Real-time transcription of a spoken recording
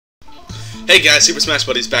Hey guys,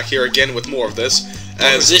 SuperSmashBuddies back here again with more of this.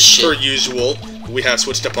 As per usual, we have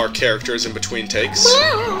switched up our characters in between takes.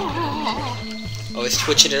 Always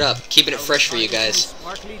twitching it up, keeping it fresh for you guys.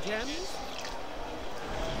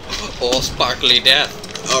 All sparkly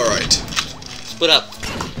death. Alright. Split up.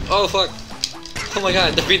 Oh fuck. Oh my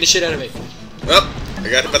god, they're beating the shit out of me. Oh, I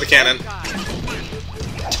got hit by the cannon.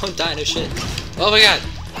 Don't die, no shit. Oh my god.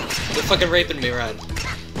 They're fucking raping me, Ryan.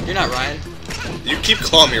 You're not Ryan. You keep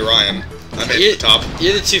calling me Ryan. I made the top.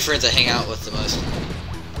 You're the two friends I hang out with the most.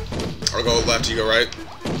 I'll go left, you go right.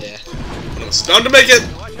 Yeah. It's time to make it!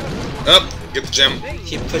 Up, get the gem.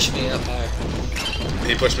 He pushed me up higher.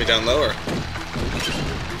 He pushed me down lower.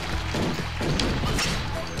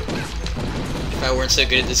 If I weren't so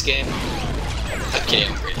good at this game, I'm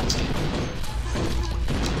kidding, I'm great at this game.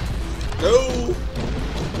 No!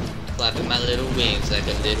 Flapping my little wings like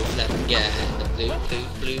a little flapping guy. The blue, blue,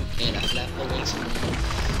 blue, and I flap my wings.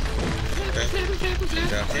 Okay.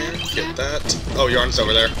 Down here, get that. Oh, Yarn's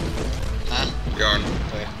over there. Huh? Yarn.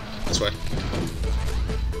 Where? This way.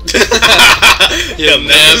 You'll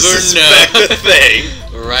never suspect know. a thing.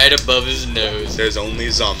 Right above his nose. There's only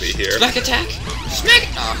zombie here. Smack attack! Smack!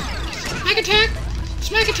 Oh. Smack attack!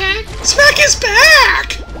 Smack attack! Smack is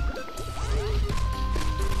back!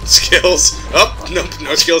 Skills. Oh, nope,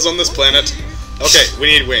 no skills on this planet. Okay, we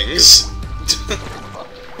need wings.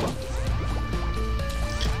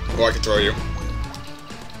 Or I can throw you.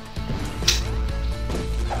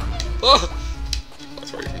 Oh! I'll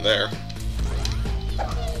throw you from there.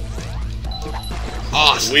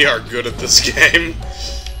 Awesome! We are good at this game.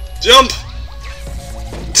 Jump!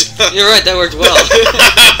 You're right, that worked well.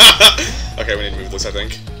 Okay, we need to move this, I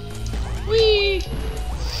think. Whee!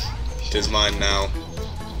 It is mine now.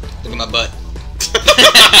 Look at my butt.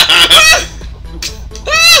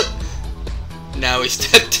 Now we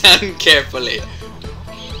step down carefully.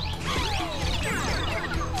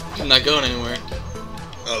 I'm not going anywhere.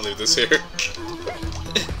 I'll leave this here.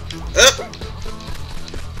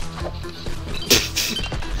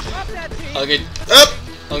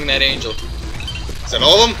 Hung that angel. Is that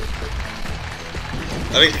all of them?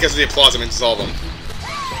 I think because of the applause, it means it's all of them.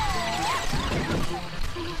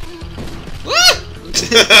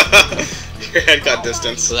 Your head got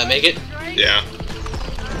distance. Will that make it? Yeah.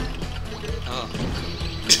 Oh.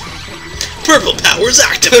 Purple powers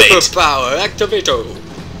activate! Purple power activato!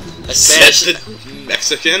 Said the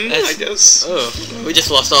Mexican, I guess. Oh, we just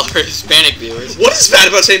lost all our Hispanic viewers. What is bad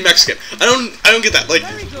about saying Mexican? I don't get that. Like,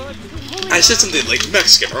 I said something like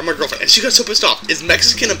Mexican or my girlfriend, and she got so pissed off. Is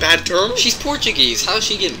Mexican a bad term? She's Portuguese. How is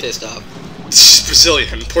she getting pissed off? She's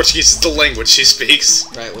Brazilian. Portuguese is the language she speaks.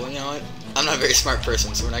 Right. Well, you know what? I'm not a very smart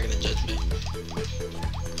person, so we're not gonna judge me.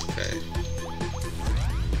 Okay.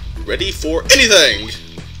 Ready for anything.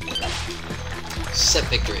 Set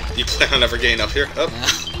victory. You plan on ever getting up here? Up.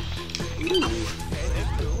 Ooh.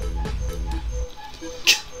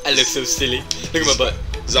 I look so silly. Look at my butt.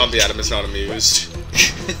 Zombie Adam is not amused.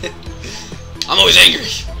 I'm always angry.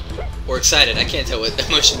 Or excited. I can't tell what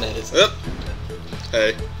emotion that is. Yep.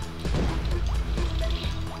 Hey.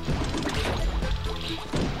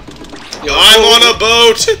 Yo, I'm on a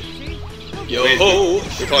boat! Yo we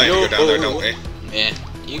probably need to go down there, don't we? Yeah.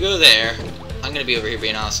 You go there. I'm gonna be over here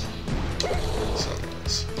being awesome. So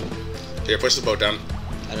nice. Here, push the boat down.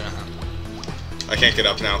 I don't know how. I can't get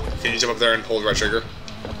up now. Can you jump up there and hold right trigger?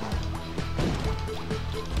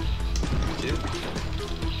 Thank you.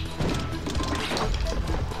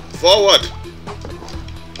 Forward!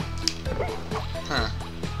 Huh.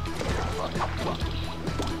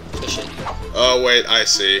 Push it. Oh, wait, I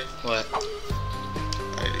see. What? I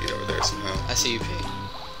need to get over there somehow. I see you pee.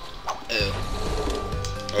 Oh.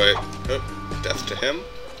 Oh, wait. Oh, death to him.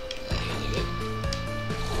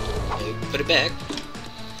 Okay, put it back.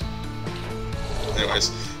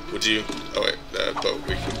 Anyways, would you... Oh, wait, boat,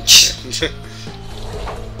 we can...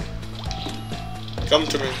 Come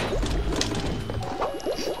to me.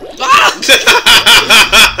 Ah!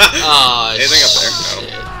 Oh, anything up there? No.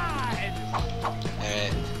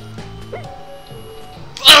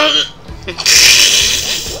 Alright.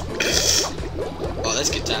 Oh, that's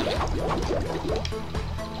good timing.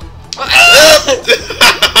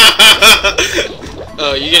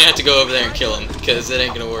 Oh, you're gonna have to go over there and kill him, because it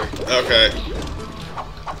ain't gonna work. Okay.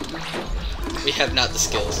 We have not the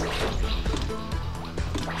skills.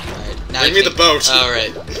 Alright, now Bring me the boat.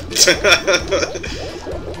 Alright. I'm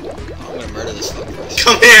gonna murder this fucker first.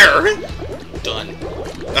 Come here! Done.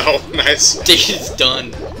 Oh, nice. He's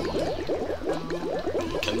done.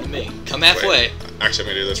 Come to me. Come halfway. Wait, actually, I'm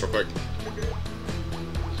gonna do this real quick.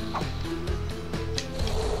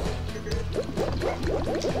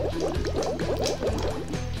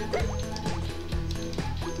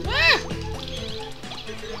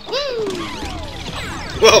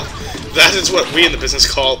 Well, that is what we in the business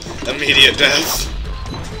call immediate death.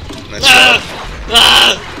 Nice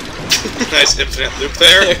nice infinite loop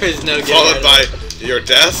there. There is no getting followed by your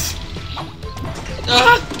death.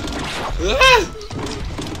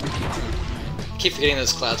 Keep forgetting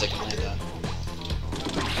those clouds I can land on.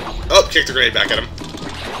 Oh, kick the grenade back at him.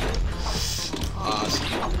 Awesome.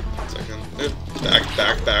 Second.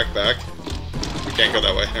 Back. You can't go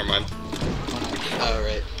that way. Never mind. Oh,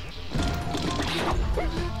 right.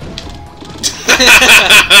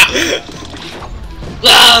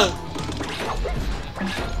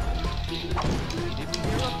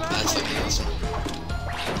 That's fucking awesome.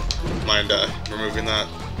 Mind removing that.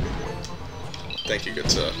 Thank you, good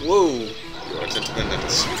sir. Whoa. Your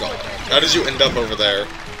independence gone. How did you end up over there?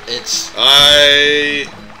 It's...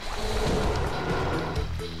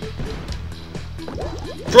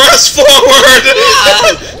 Press forward!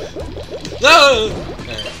 No!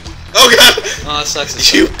 Oh god! Oh, it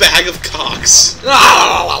sucks. You bag of cocks!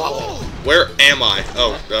 Where am I?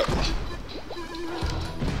 Oh,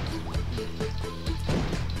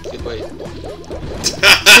 Good wait.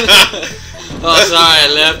 Oh, sorry, I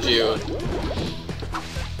left you.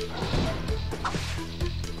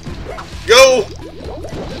 Go!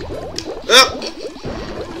 Oh.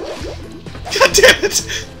 God damn it!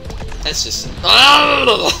 That's just... How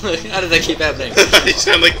did that keep happening? You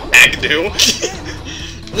sound like Agnew.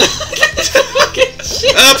 Fucking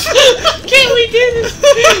shit! Up! Can't we do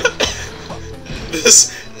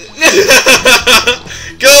This...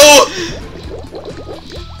 Go!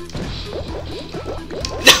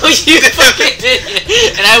 No, you fucking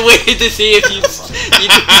idiot! And I waited to see if you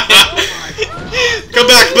did it. Come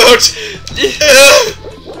back, boat!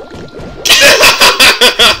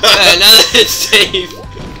 Now that it's safe.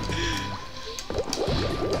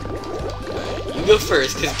 You go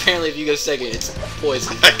first, because apparently if you go second, it's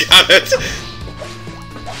poison. I got it!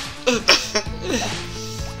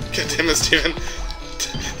 God damn it, Steven.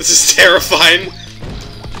 This is terrifying.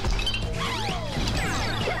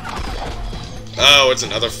 Oh, it's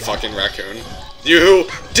another fucking raccoon. You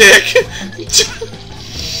dick!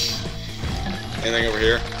 Anything over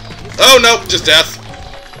here? Oh, nope, just death.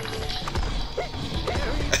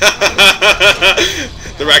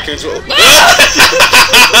 The raccoons will...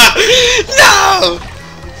 No!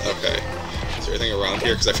 Okay. Is there anything around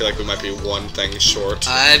here? Because I feel like we might be one thing short.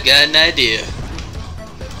 I've got an idea.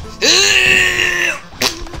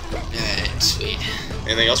 Alright, sweet.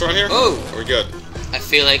 Anything else around here? Oh! Are we good? I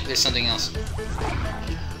feel like there's something else.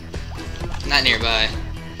 Not nearby.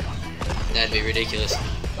 That'd be ridiculous.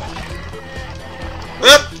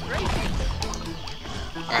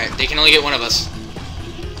 Alright, they can only get one of us.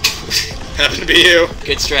 Happened to be you.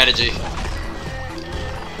 Good strategy.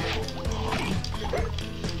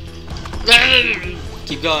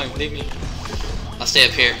 Keep going, leave me. I'll stay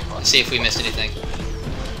up here and see if we missed anything.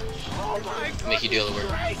 Make you do all the work.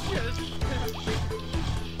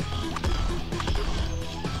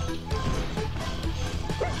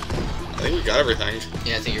 I think we got everything.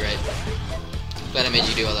 Yeah, I think you're right. Glad I made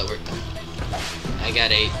you do all that work. I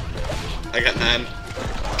got 8. I got 9.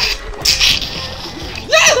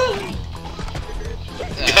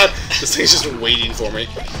 God, this thing's just waiting for me.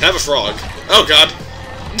 I have a frog. Oh god.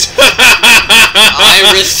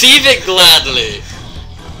 I receive it gladly.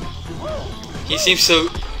 He seems so...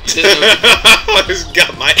 I just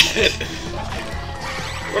got my head.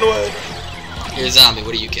 Run away. You're a zombie,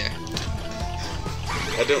 what do you care?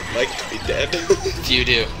 I don't like to be dead. If you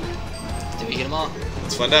do. Did we get them all?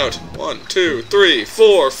 Let's find out. 1, 2, 3,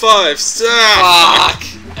 4, 5, 6. Fuck!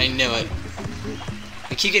 I knew it.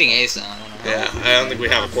 We keep getting A's though. I don't know. Yeah, I don't think we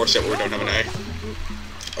have a course yet where we don't have an A.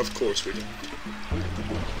 Of course we do.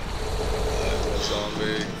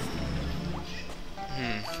 Zombie.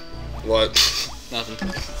 What? Nothing.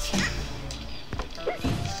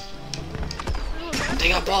 They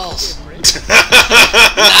got balls.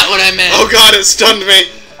 Not what I meant. Oh god, it stunned me.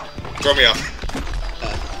 Throw me off.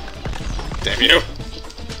 Damn you.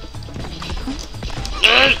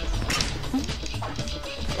 Oh,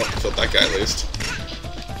 killed that guy at least.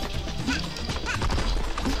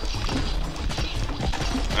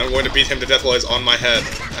 I'm going to beat him to death while he's on my head.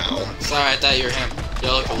 Ow. Sorry, I thought you were him.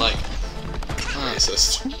 Y'all look alike.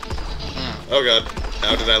 Racist. Oh god.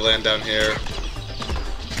 How did I land down here?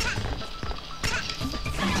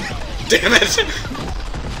 Damn it!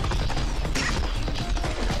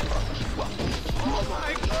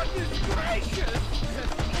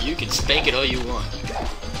 You can spank it all you want.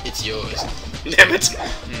 It's yours. Damn it!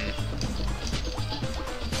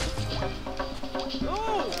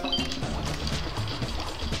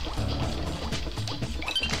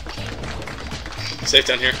 Safe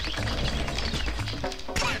down here.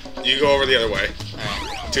 You go over the other way.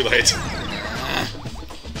 Alright. Too late.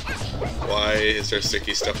 Why is there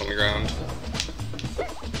sticky stuff on the ground?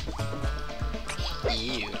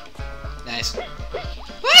 Ew. Nice.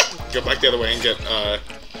 Go back the other way and get the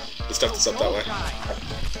stuff that's up that way.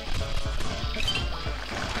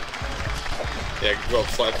 Yeah, go up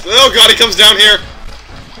flat. Oh god, he comes down here!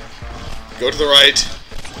 Go to the right.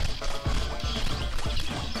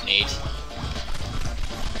 Neat.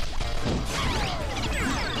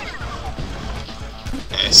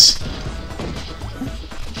 Nice.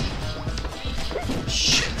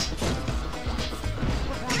 Shit.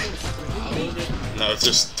 No,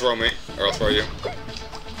 just throw me, or I'll throw you.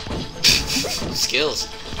 Skills.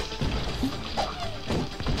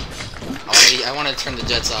 I want to turn the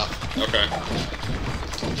jets off. Okay.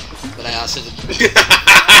 But I also...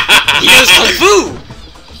 He knows Kung Fu!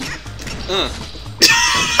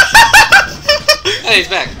 Hey, he's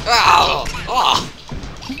back. Oh! Oh!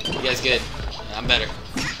 You guys good? I'm better.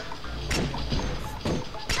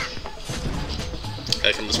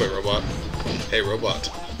 Hey, come this way, robot. Hey, robot.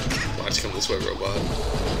 Why don't you come this way, robot?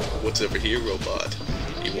 What's over here, robot?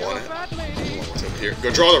 You want it? You want what's over here?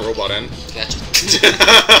 Go draw the robot in. Gotcha.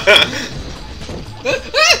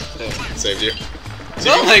 Saved you.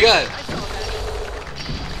 Oh my god!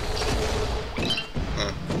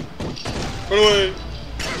 Run away!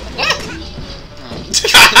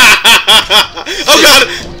 Oh god!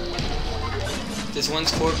 This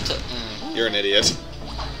one's corpse. You're an idiot.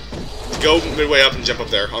 Go midway up and jump up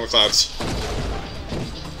there on the clouds.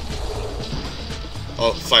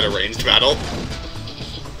 Oh, fight a ranged battle.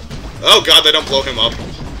 Oh god, they don't blow him up.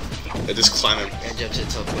 They just climb him. I jump to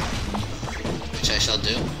the top, which I shall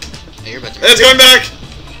do. Oh, you're about to. It's going back!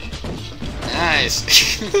 Nice.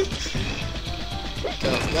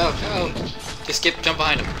 Go, go, go. Just skip, jump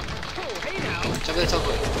behind him. Jump to the top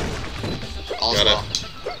way. All's Got well. it.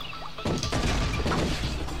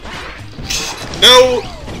 No!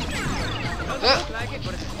 Ah.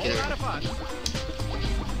 Get over.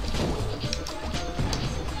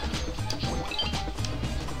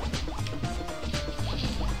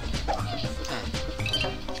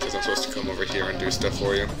 Because I'm supposed to come over here and do stuff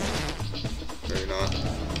for you. No, you're not.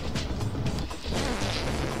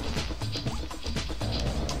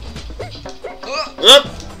 Up!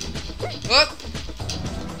 Up!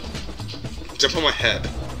 Jump on my head.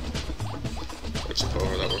 Or jump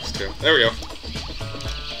over, that works too. There we go.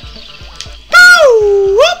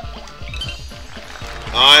 Woo! Whoop!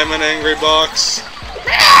 I'm an angry box.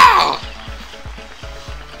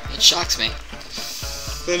 It shocks me.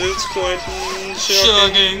 But it's quite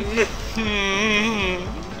shocking.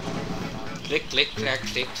 Click, click, clack,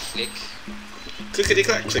 click, click. Clickety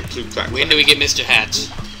clack, click, click, clack. When do we get Mr. Hatch?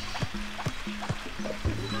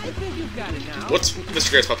 What's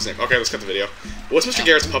Mr. Garrett's puppet's name? Okay, let's cut the video. What's Mr.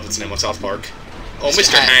 Garrett's puppet's name on South Park? Oh,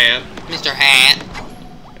 Mr. Hand. Mr. Hat.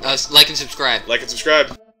 Like and subscribe. Like and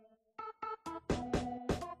subscribe.